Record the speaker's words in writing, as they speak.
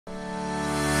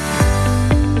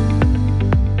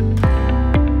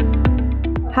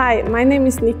Hi, my name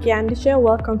is Niki Andisheh.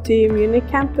 Welcome to Munich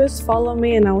campus. Follow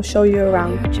me and I will show you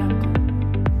around.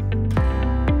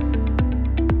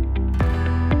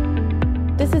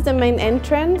 This is the main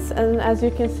entrance, and as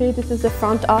you can see, this is the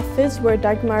front office where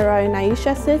Dagmar and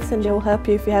Aisha sits, and they will help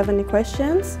you if you have any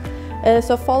questions.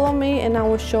 So follow me and I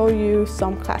will show you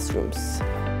some classrooms.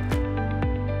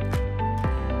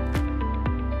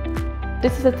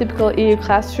 This is a typical EU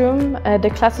classroom.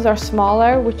 The classes are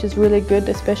smaller, which is really good,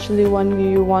 especially when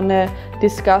you want to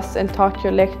discuss and talk to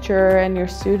your lecturer and your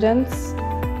students.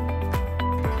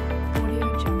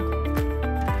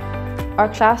 Our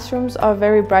classrooms are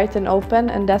very bright and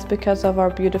open, and that's because of our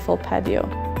beautiful patio.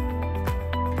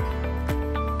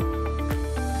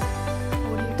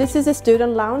 This is a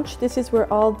student lounge. This is where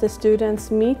all the students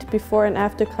meet before and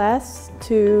after class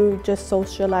to just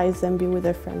socialize and be with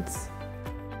their friends.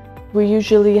 We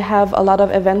usually have a lot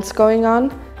of events going on.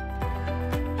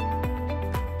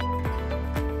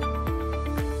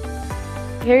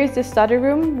 Here is the study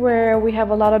room where we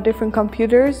have a lot of different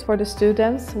computers for the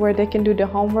students where they can do the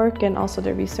homework and also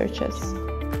the researches.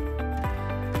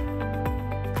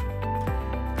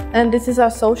 And this is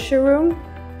our social room.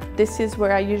 This is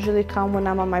where I usually come when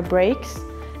I'm on my breaks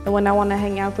and when I want to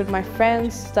hang out with my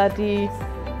friends, study.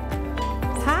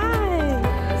 Hi,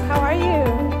 how are you?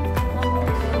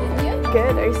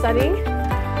 Good, are you studying?